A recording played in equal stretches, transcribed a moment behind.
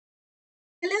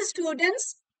Hello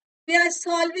students, we are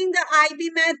solving the IB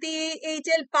Math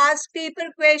AHL past paper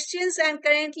questions and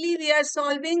currently we are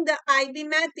solving the IB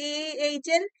Math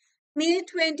AHL May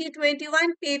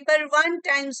 2021 paper 1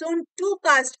 time zone 2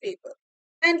 past paper.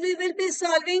 And we will be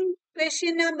solving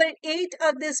question number 8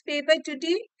 of this paper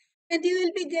today and you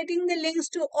will be getting the links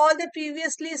to all the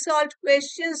previously solved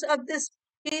questions of this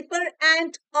paper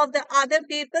and of the other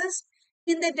papers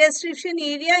in the description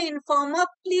area in form of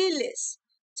playlist.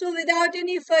 So without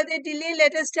any further delay,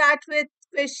 let us start with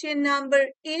question number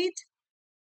 8.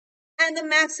 And the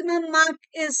maximum mark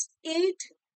is 8.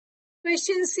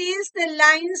 Question says the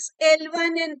lines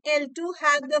L1 and L2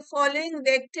 have the following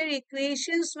vector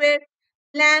equations where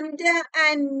lambda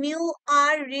and mu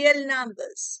are real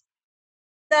numbers.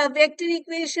 The vector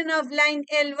equation of line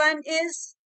L1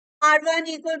 is R1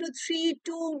 equal to 3,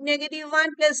 2, negative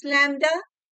 1 plus lambda,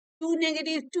 2,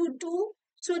 negative 2, 2.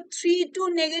 So 3 to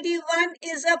negative 1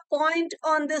 is a point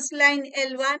on this line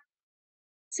L1.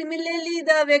 Similarly,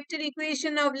 the vector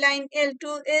equation of line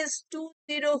L2 is 2,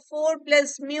 0, 4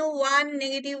 plus mu 1,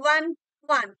 negative 1,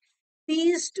 1.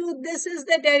 These two, this is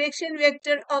the direction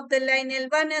vector of the line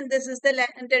L1 and this is the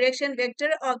direction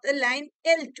vector of the line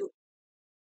L2.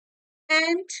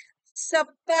 And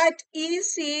subpart A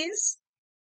says,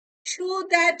 show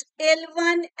that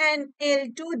L1 and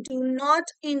L2 do not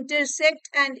intersect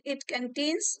and it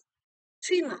contains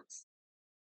 3 marks.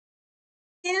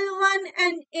 L1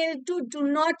 and L2 do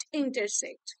not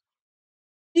intersect.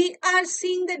 We are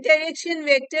seeing the direction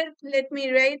vector. Let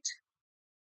me write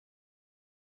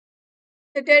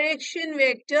the direction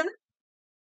vector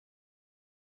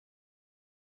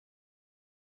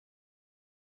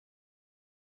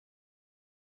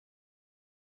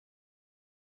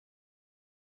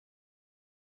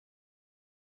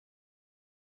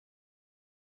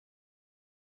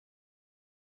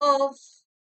of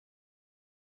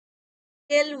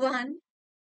L1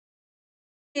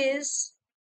 is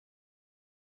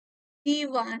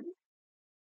D1.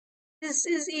 This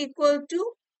is equal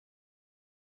to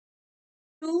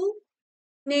 2,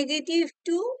 negative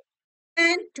 2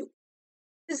 and 2.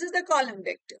 This is the column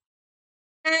vector.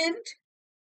 And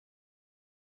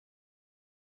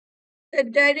the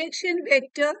direction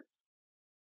vector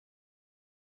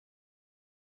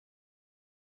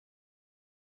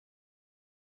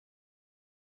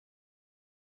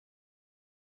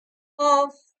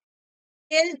of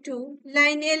L2,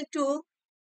 line L2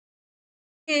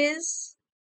 is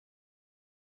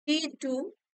D2,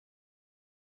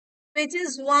 which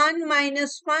is 1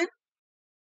 minus 1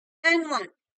 and 1.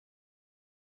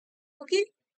 Okay.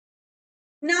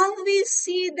 Now we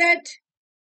see that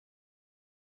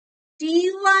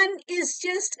D1 is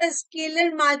just a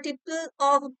scalar multiple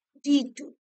of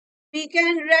D2. We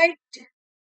can write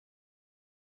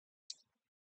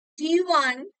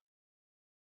D1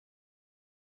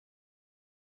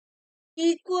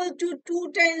 equal to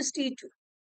 2 times D2.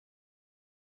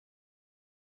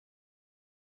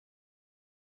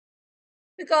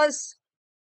 Because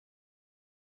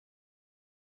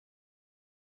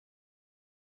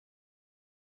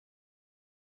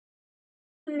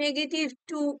negative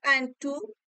 2 and 2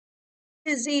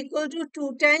 is equal to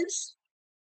 2 times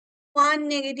 1,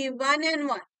 negative 1 and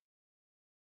 1.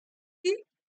 Okay.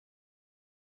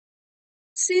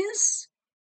 Since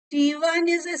D1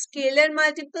 is a scalar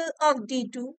multiple of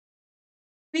D2,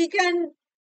 we can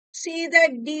say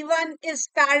that D1 is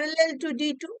parallel to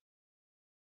D2.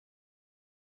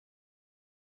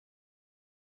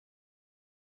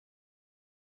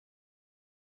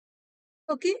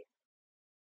 Okay.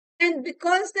 And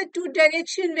because the two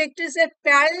direction vectors are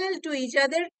parallel to each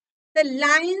other, the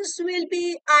lines will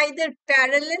be either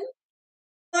parallel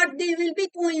or they will be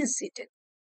coincident.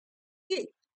 Okay.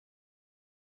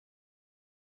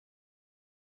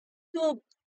 So,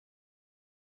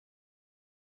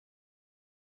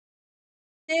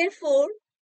 therefore,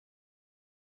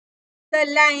 the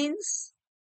lines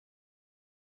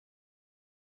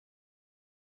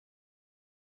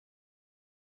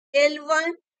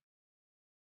L1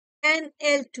 and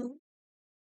L2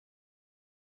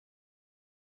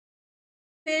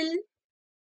 will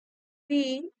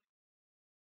be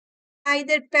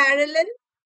either parallel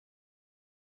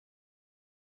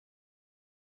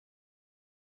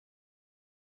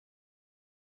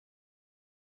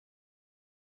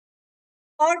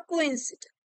or coincident.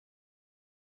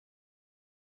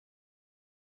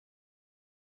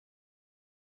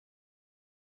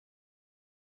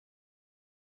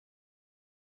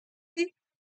 Okay.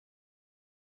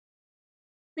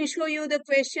 Let me show you the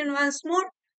question once more.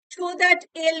 Show that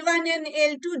L1 and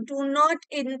L2 do not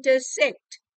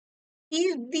intersect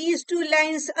If these two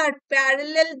lines are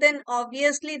parallel, then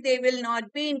obviously they will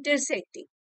not be intersecting.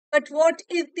 But what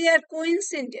if they are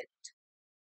coincident?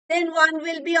 Then one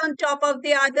will be on top of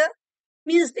the other,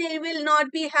 means they will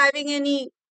not be having any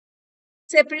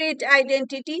separate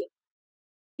identity,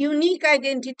 unique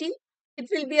identity. It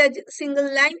will be a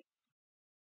single line.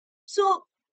 So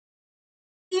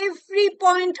every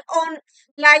point on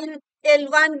line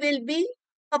L1 will be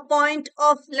a point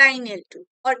of line L2,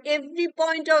 or every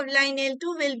point of line L2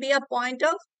 will be a point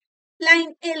of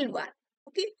line L1.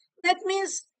 Okay, that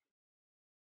means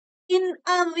in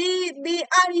a way they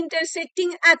are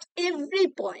intersecting at every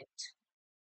point.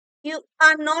 You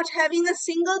are not having a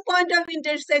single point of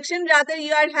intersection, rather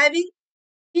you are having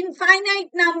infinite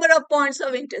number of points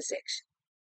of intersection.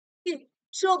 Okay.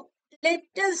 So let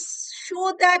us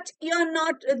show that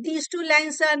these two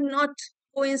lines are not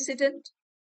coincident.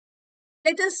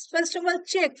 Let us first of all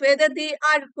check whether they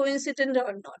are coincident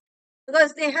or not,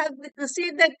 because they have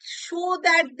said that show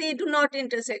that they do not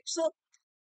intersect. So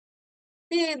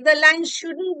the lines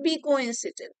shouldn't be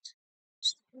coincident.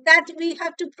 That we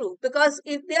have to prove, because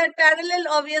if they are parallel,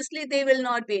 obviously they will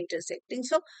not be intersecting.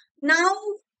 So now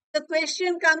the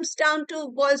question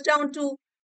boils down to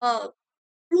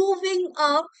proving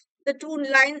of the two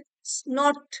lines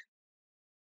not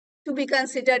to be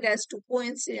considered as two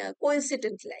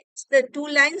coincident lines. The two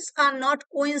lines are not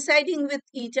coinciding with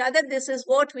each other. This is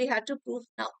what we have to prove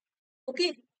now.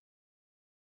 Okay.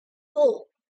 So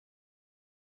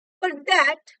for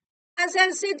that, as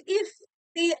I said, if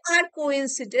they are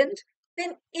coincident,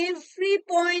 then every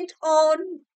point on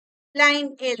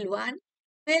line L1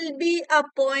 will be a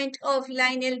point of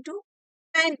line L2.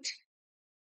 And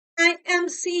I am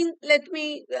seeing, let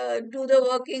me do the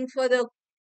working for the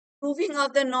proving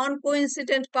of the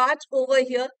non-coincident part over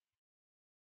here.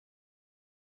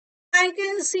 I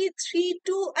can see 3,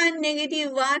 2 and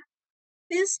negative 1.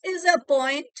 This is a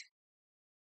point.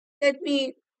 Let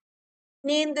me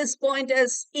name this point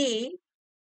as A.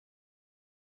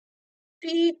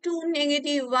 3, 2,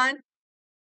 negative 1.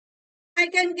 I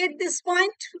can get this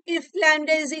point if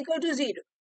lambda is equal to 0.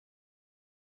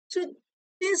 So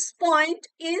this point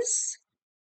is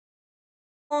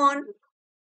on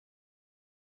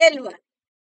L1.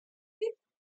 Okay.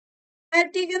 I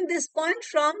have taken this point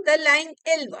from the line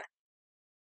L1.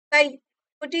 By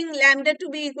putting lambda to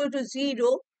be equal to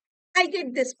 0, I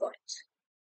get this point.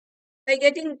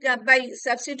 By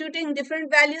substituting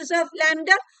different values of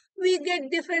lambda, we get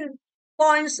different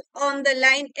points on the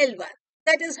line L1.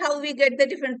 That is how we get the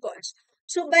different points.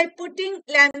 So by putting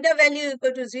lambda value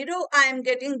equal to 0, I am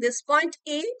getting this point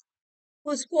A,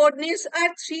 whose coordinates are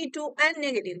 3, 2 and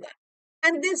negative 1.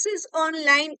 And this is on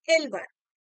line L1.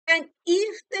 And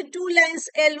if the two lines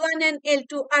L1 and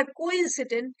L2 are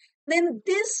coincident, then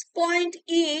this point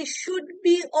A should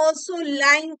be also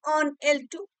lying on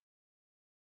L2.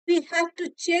 We have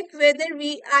to check whether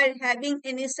we are having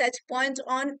any such points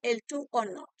on L2 or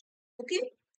not. Okay.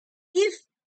 If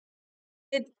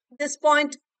this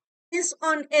point is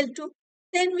on L2,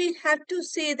 then we have to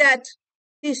say that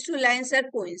these two lines are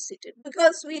coincident,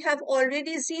 because we have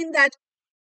already seen that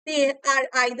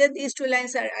these two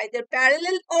lines are either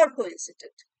parallel or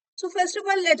coincident. So first of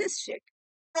all, let us check.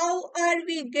 How are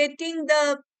we getting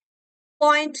the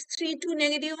point 3 to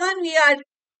negative 1?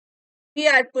 We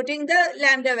are putting the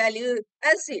lambda value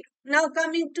as 0. Now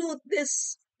coming to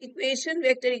this equation,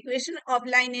 vector equation of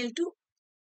line L2.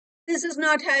 This is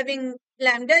not having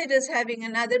lambda, it is having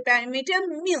another parameter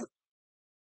mu.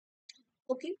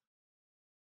 Okay.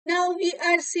 Now we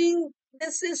are seeing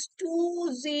this is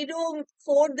 2, 0,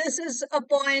 4. This is a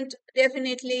point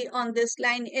definitely on this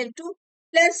line L2,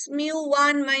 plus mu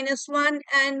 1, minus 1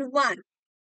 and 1.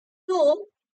 So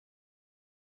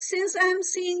since I am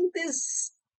seeing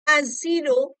this as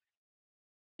 0,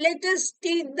 let us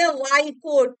take the y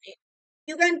coordinate.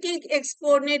 You can take x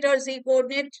coordinate or z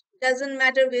coordinate, doesn't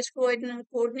matter which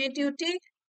coordinate you take,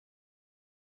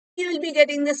 you will be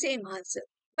getting the same answer.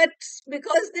 But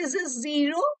because this is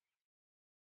 0,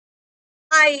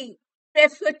 I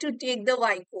prefer to take the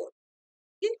y coordinate.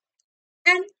 Okay?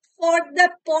 And for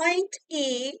the point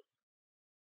A,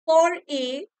 for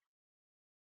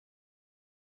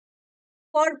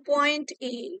point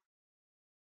A,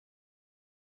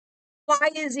 y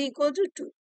is equal to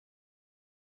 2.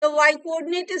 The y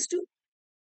coordinate is 2.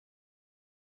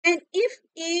 And if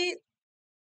A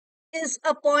is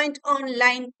a point on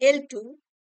line L2,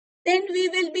 then we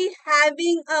will be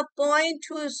having a point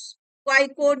whose y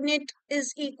coordinate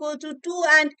is equal to 2.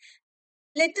 And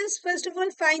let us first of all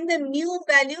find the mu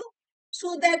value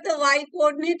so that the y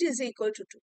coordinate is equal to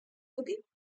 2. Okay.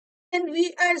 And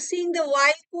we are seeing the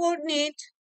y coordinate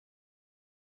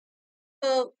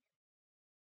a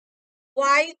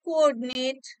y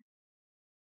coordinate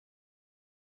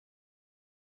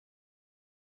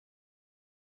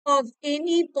of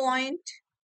any point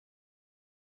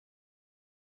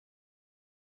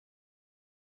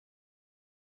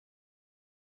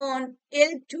on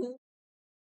L2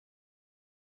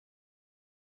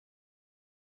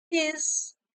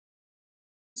 is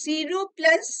 0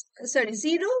 plus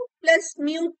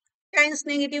mu times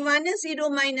 -1 is 0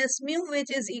 minus mu,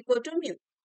 which is equal to mu.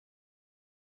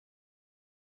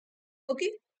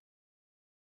 Okay.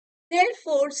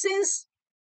 Therefore, since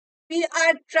we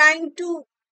are trying to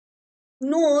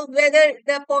know whether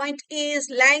the point A is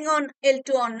lying on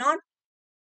L2 or not,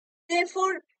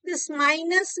 therefore this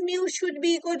minus mu should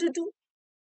be equal to 2.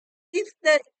 If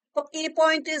the A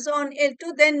point is on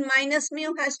L2, then minus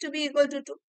mu has to be equal to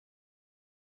 2.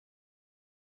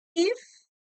 If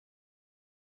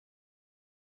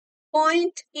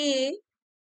point A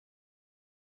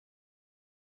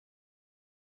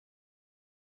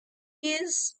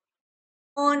is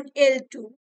on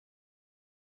L2,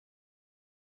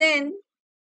 then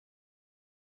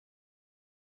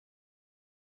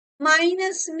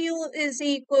minus mu is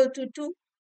equal to 2,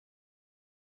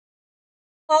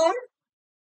 or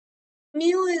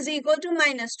mu is equal to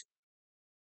minus 2.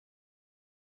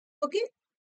 Okay.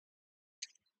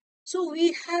 So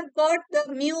we have got the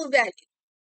mu value.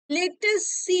 Let us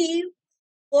see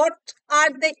what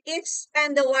are the x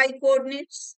and the y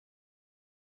coordinates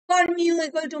for mu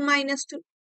equal to minus 2.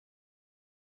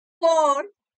 For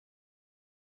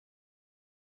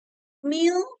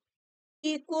mu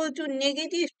equal to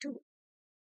 -2,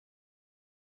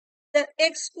 the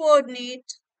x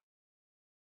coordinate,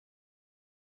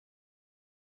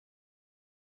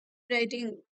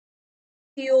 writing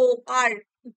CORD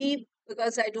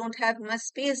because I don't have much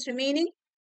space remaining,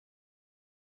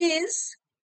 is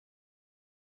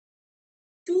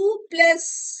 2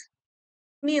 plus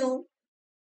mu,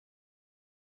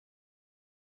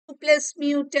 2 plus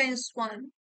mu times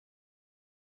 1,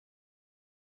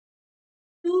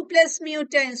 2 plus mu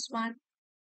times 1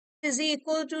 is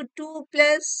equal to 2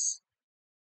 plus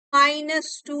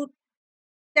minus 2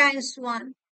 times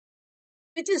 1,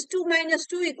 which is 2 minus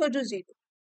 2 equal to 0.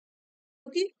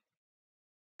 Okay.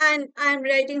 And I'm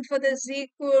writing for the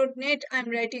z coordinate, I'm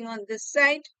writing on this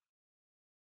side.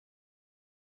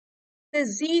 The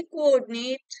z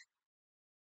coordinate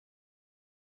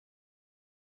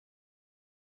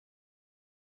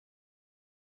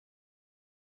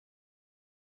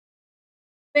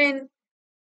when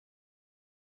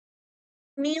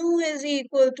mu is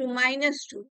equal to minus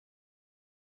 2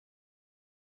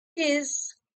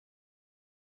 is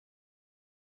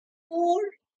 4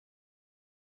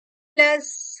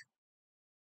 plus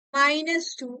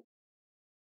minus 2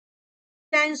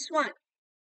 times 1.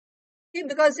 Okay,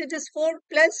 because it is 4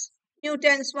 plus mu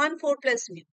times 1, 4 plus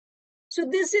mu. So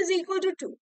this is equal to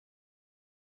 2.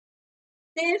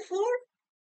 Therefore,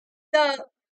 the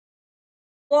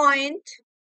point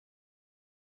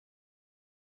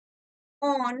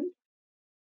on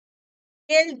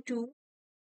L2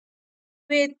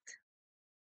 with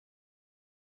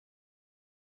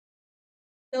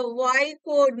the y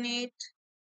coordinate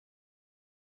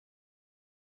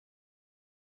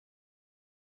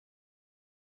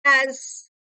as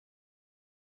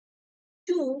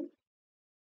 2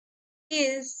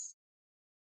 is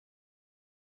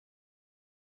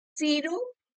 0,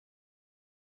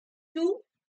 2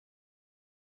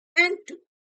 and 2.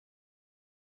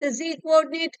 The z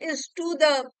coordinate is 2,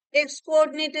 the x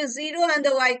coordinate is 0 and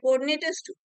the y coordinate is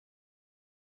 2,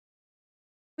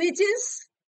 which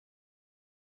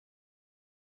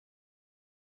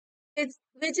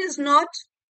is not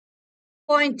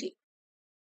pointing.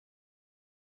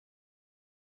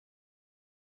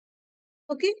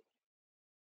 Okay.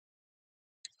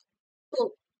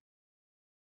 So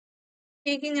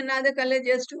taking another color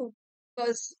just to,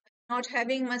 because not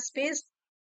having much space,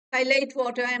 highlight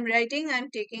what I am writing, I am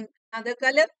taking another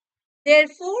color.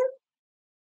 Therefore,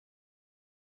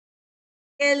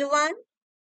 L1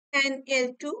 and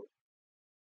L2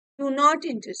 do not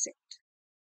intersect.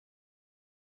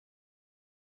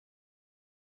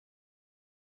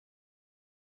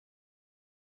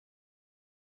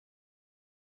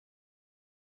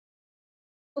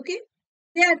 Okay.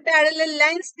 They are parallel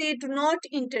lines, they do not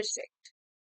intersect.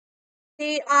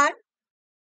 They are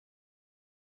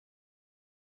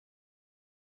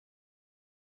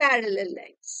parallel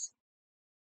lines.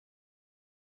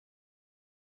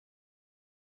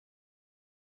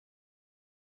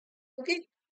 Okay.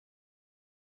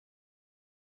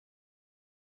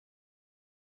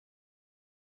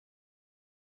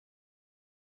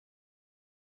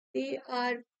 they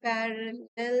are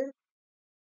parallel.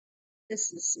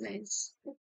 This is nice.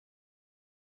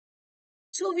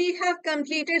 So we have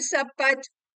completed subpart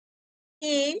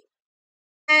A,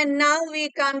 and now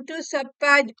we come to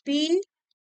subpart B.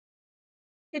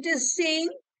 It is saying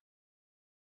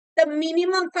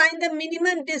find the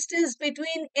minimum distance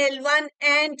between L1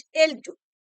 and L2.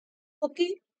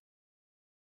 Okay.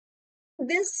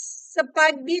 This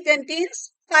subpart B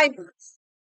contains 5 marks.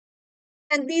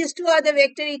 And these two are the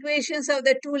vector equations of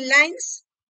the two lines.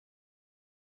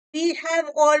 We have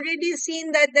already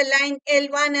seen that the line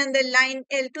L1 and the line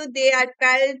L2, they are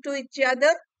parallel to each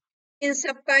other in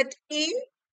subpart A.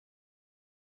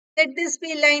 Let this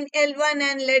be line L1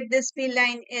 and let this be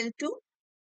line L2.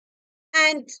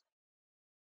 And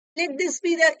let this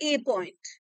be the A point.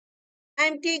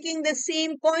 I'm taking the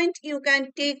same point. You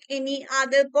can take any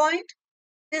other point.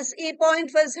 This A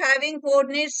point was having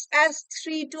coordinates as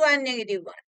 3, 2 and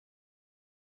 -1.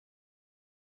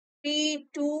 3,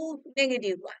 2,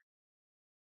 -1.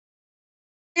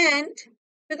 And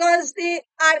because they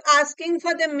are asking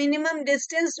for the minimum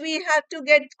distance, we have to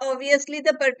get obviously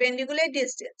the perpendicular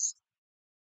distance.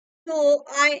 So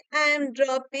I am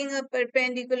dropping a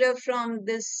perpendicular from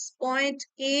this point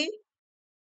A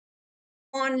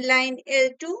on line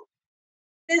L2.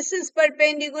 This is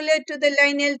perpendicular to the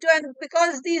line L2, and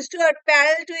because these two are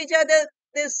parallel to each other,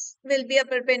 this will be a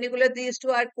perpendicular. These two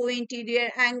are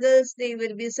co-interior angles. They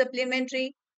will be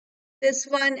supplementary. This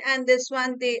one and this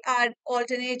one, they are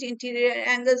alternate interior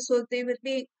angles, so they will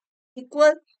be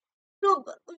equal. So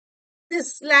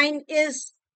this line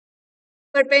is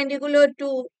perpendicular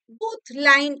to both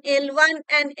line L1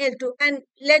 and L2. And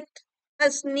let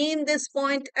us name this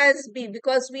point as B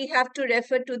because we have to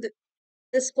refer to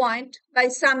this point by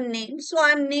some name. So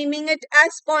I'm naming it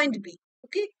as point B.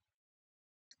 Okay.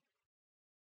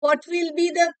 What will be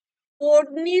the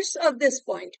coordinates of this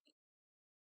point?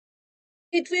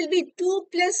 It will be 2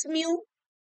 plus mu.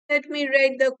 Let me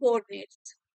write the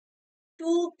coordinates.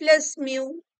 2 plus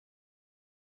mu,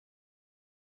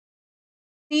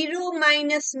 0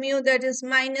 minus mu, that is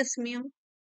minus mu,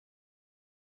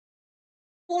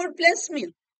 4 plus mu.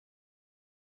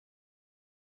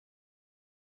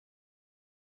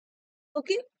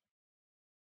 Okay.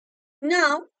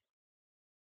 Now,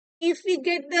 if we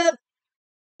get the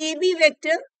AB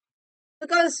vector,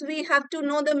 because we have to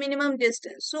know the minimum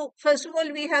distance. So first of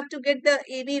all, we have to get the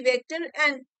AB vector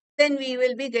and then we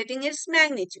will be getting its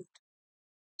magnitude.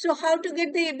 So how to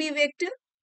get the AB vector?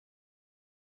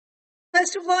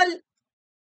 First of all,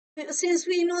 since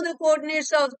we know the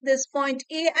coordinates of this point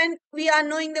A and we are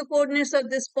knowing the coordinates of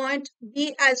this point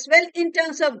B as well in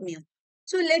terms of mu.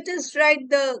 So let us write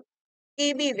the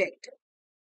AB vector.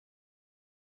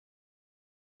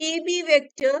 AB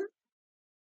vector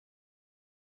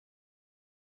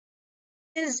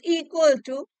is equal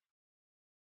to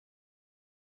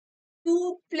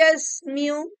 2 plus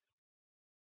mu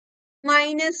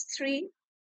minus 3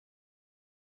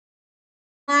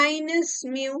 minus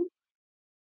mu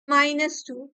minus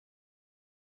 2,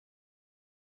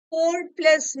 4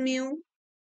 plus mu,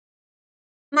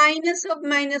 minus of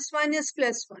minus 1 is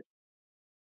plus 1.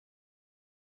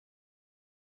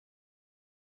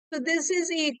 So this is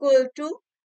equal to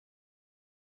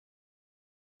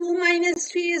 2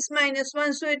 minus 3 is minus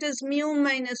 1, so it is mu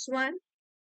minus 1.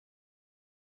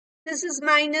 This is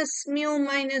minus mu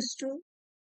minus 2.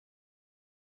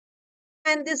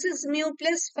 And this is mu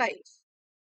plus 5.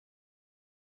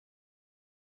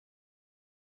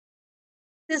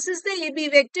 This is the AB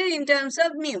vector in terms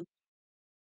of mu.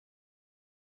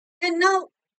 And now,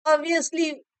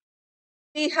 obviously,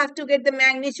 we have to get the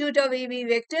magnitude of AB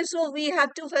vector. So we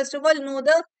have to first of all know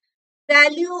the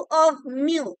value of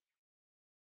mu.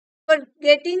 For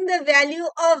getting the value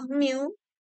of mu,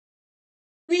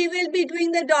 we will be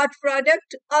doing the dot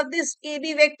product of this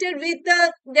AB vector with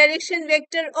the direction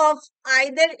vector of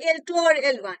either L2 or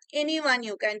L1. Any one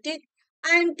you can take.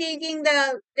 I am taking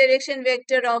the direction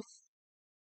vector of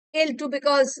L2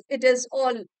 because it is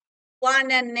all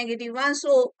 1 and -1.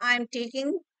 So I am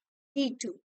taking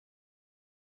P2.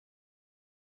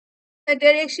 The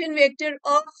direction vector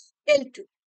of L2.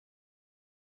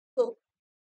 So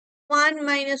 1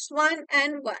 minus 1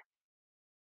 and 1.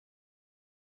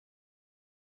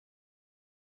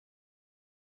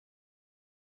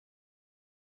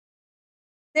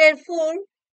 Therefore,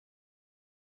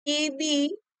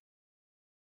 AB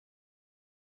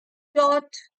dot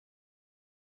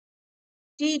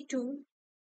D2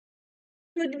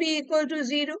 should be equal to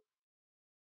 0.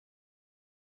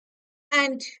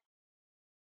 And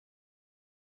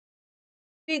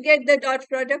we get the dot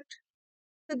product.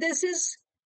 So this is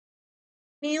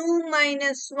mu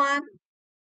minus 1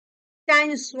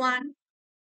 times 1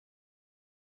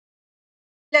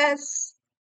 plus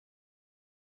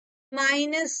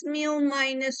minus mu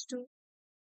minus 2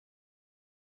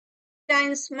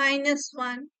 times minus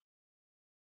 1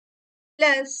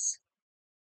 plus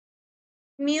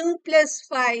mu plus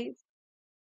 5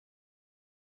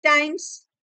 times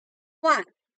 1,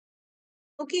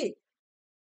 okay,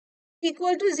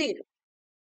 equal to 0.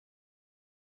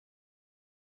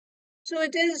 So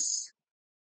it is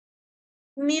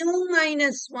mu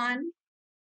minus 1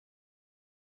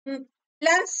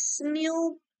 plus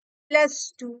mu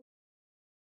plus 2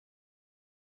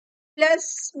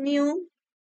 plus mu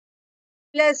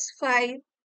plus 5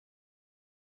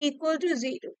 equal to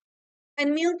 0.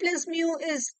 And mu plus mu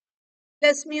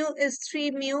is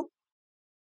 3 mu,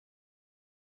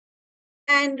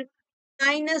 and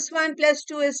minus 1 plus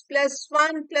 2 is plus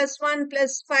 1 plus 1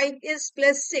 plus 5 is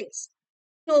plus 6.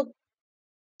 So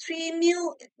 3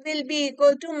 mu will be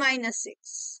equal to minus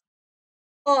 6,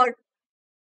 or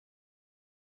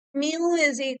mu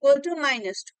is equal to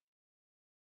minus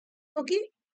 2. Okay.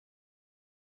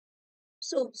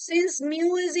 So since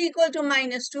mu is equal to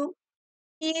minus 2,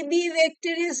 AB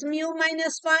vector is mu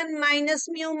minus 1 minus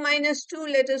mu minus 2.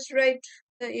 Let us write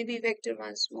the AB vector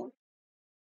once more.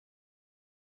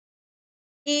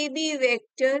 AB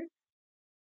vector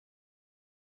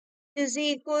is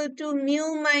equal to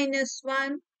mu minus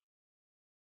 1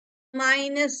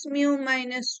 minus mu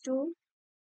minus 2,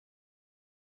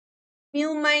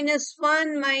 mu minus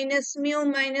 1 minus mu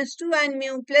minus 2, and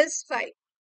mu plus 5.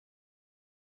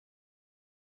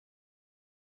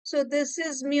 So this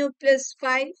is mu plus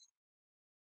 5.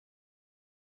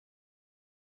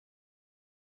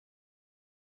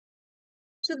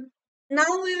 So now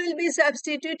we will be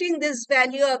substituting this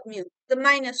value of mu, the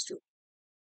minus 2.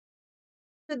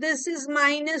 So this is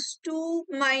minus 2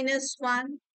 minus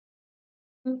 1.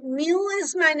 Mu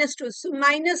is minus 2. So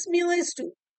minus mu is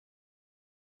 2.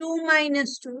 2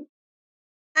 minus 2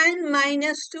 and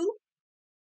minus 2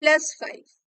 plus 5.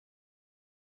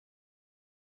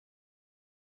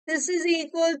 This is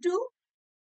equal to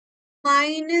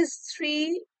minus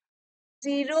 3,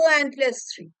 0 and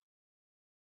plus 3.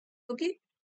 Okay.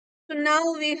 So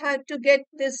now we have to get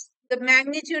this, the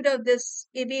magnitude of this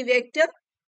AB vector.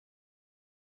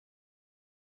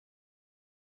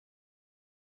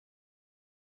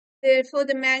 Therefore,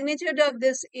 the magnitude of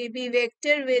this AB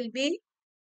vector will be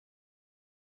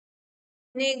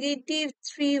negative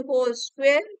 3 whole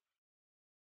square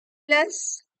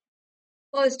plus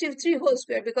positive 3 whole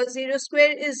square, because 0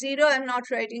 square is 0. I'm not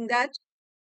writing that.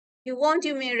 You want,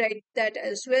 you may write that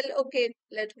as well. Okay,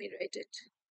 let me write it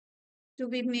to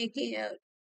be make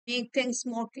things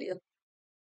more clear.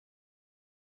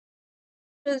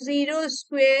 So 0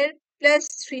 square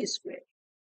plus 3 square.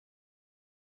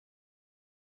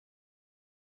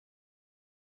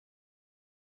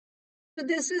 So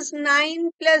this is 9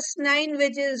 plus 9,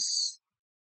 which is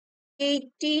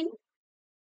 18.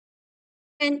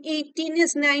 And 18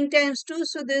 is 9 times 2.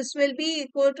 So this will be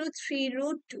equal to 3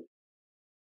 root 2.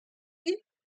 Okay?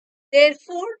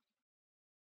 Therefore,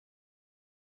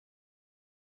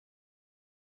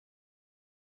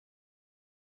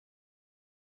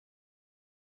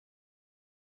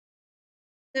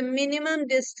 the minimum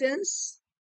distance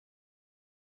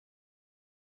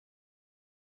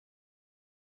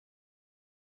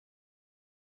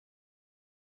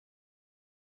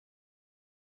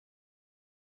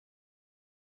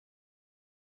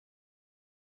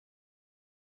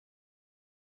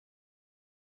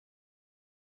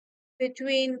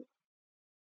between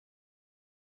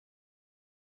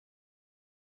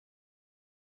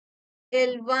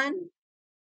L1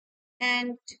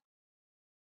 and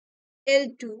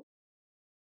L2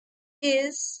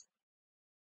 is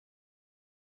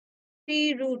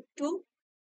 3 root 2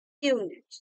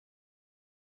 units.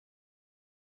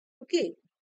 Okay.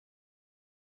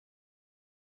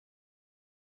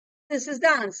 This is the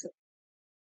answer.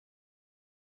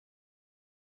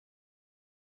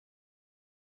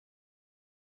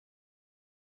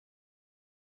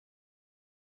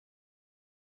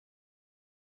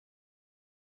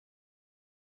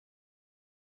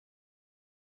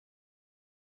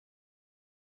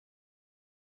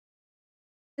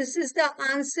 This is the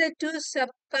answer to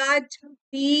subpart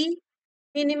B,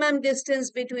 minimum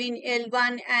distance between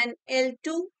L1 and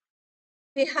L2.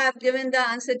 We have given the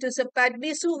answer to subpart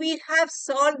B. So we have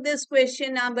solved this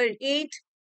question number 8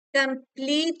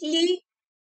 completely.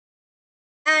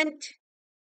 And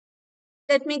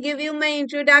let me give you my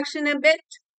introduction a bit.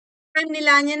 I'm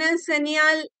Nilanjana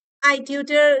Sanyal. I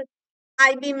tutor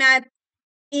IB Math,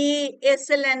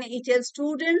 ESL and HL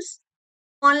students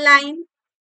online.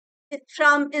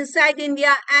 from inside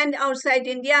India and outside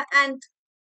India. And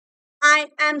I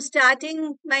am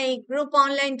starting my group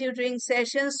online tutoring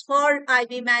sessions for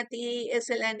IB Math,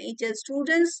 ASL, and HL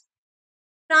students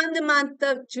from the month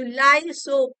of July.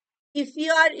 So if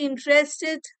you are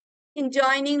interested in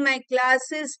joining my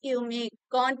classes, you may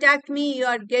contact me. You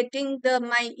are getting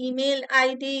my email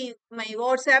ID, my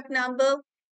WhatsApp number.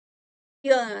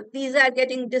 Yeah, these are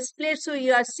getting displayed, so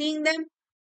you are seeing them.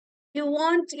 If you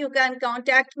want, you can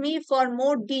contact me for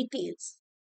more details.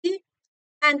 Okay?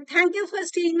 And thank you for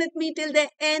staying with me till the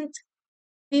end.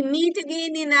 We meet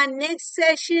again in our next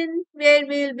session where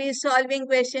we will be solving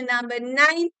question number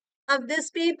 9 of this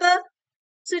paper.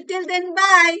 So till then,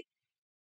 bye.